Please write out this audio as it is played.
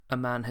A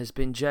man has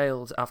been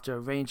jailed after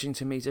arranging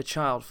to meet a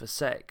child for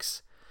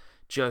sex.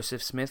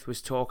 Joseph Smith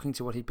was talking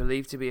to what he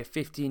believed to be a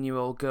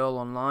 15-year-old girl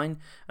online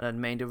and had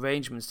made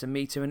arrangements to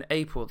meet her in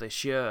April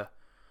this year.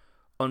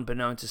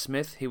 Unbeknown to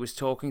Smith, he was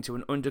talking to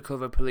an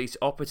undercover police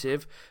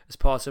operative as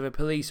part of a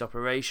police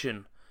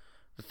operation.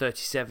 The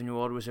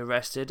 37-year-old was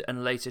arrested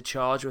and later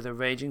charged with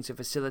arranging to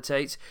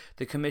facilitate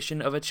the commission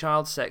of a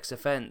child sex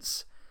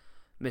offence.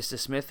 Mr.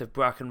 Smith of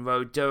Bracken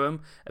Road,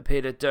 Durham,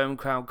 appeared at Durham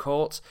Crown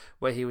Court,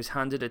 where he was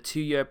handed a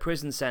 2-year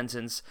prison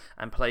sentence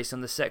and placed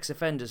on the sex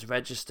offenders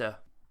register.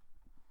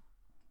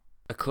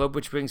 A club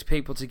which brings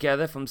people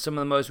together from some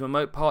of the most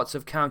remote parts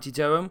of County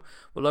Durham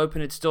will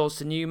open its doors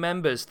to new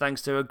members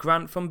thanks to a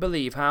grant from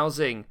Believe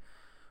Housing.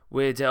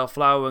 Weardale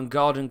Flower and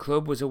Garden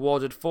Club was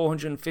awarded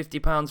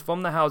 £450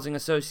 from the Housing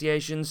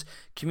Association's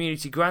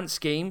Community Grant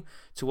Scheme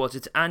towards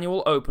its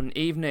annual open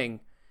evening.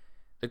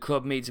 The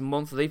club meets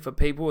monthly for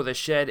people with a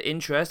shared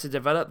interest to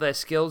develop their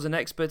skills and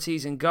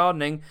expertise in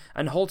gardening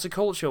and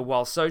horticulture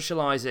while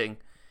socialising.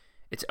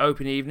 Its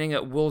open evening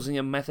at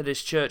Woolsingham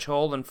Methodist Church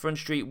Hall on Front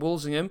Street,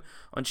 Woolsingham,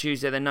 on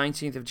Tuesday the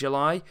 19th of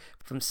July,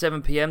 from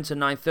 7pm to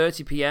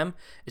 9:30pm,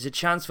 is a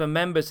chance for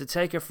members to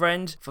take a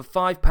friend for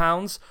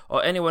 £5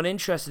 or anyone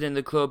interested in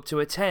the club to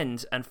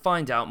attend and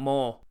find out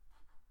more.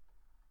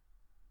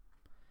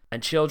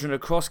 And children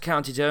across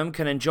County Durham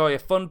can enjoy a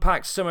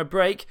fun-packed summer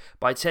break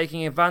by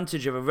taking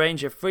advantage of a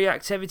range of free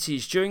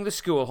activities during the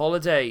school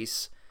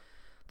holidays.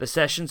 The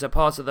sessions are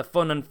part of the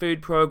Fun and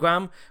Food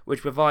programme,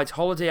 which provides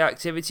holiday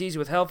activities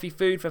with healthy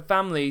food for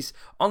families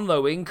on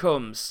low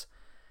incomes.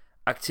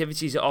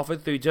 Activities are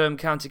offered through Durham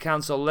County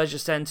Council leisure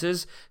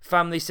centres,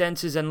 family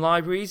centres and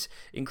libraries,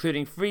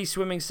 including free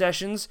swimming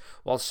sessions,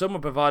 while some are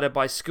provided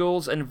by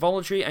schools and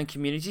voluntary and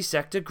community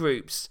sector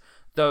groups.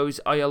 Those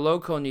are your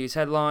local news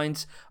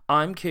headlines.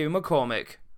 I'm Kieran McCormick.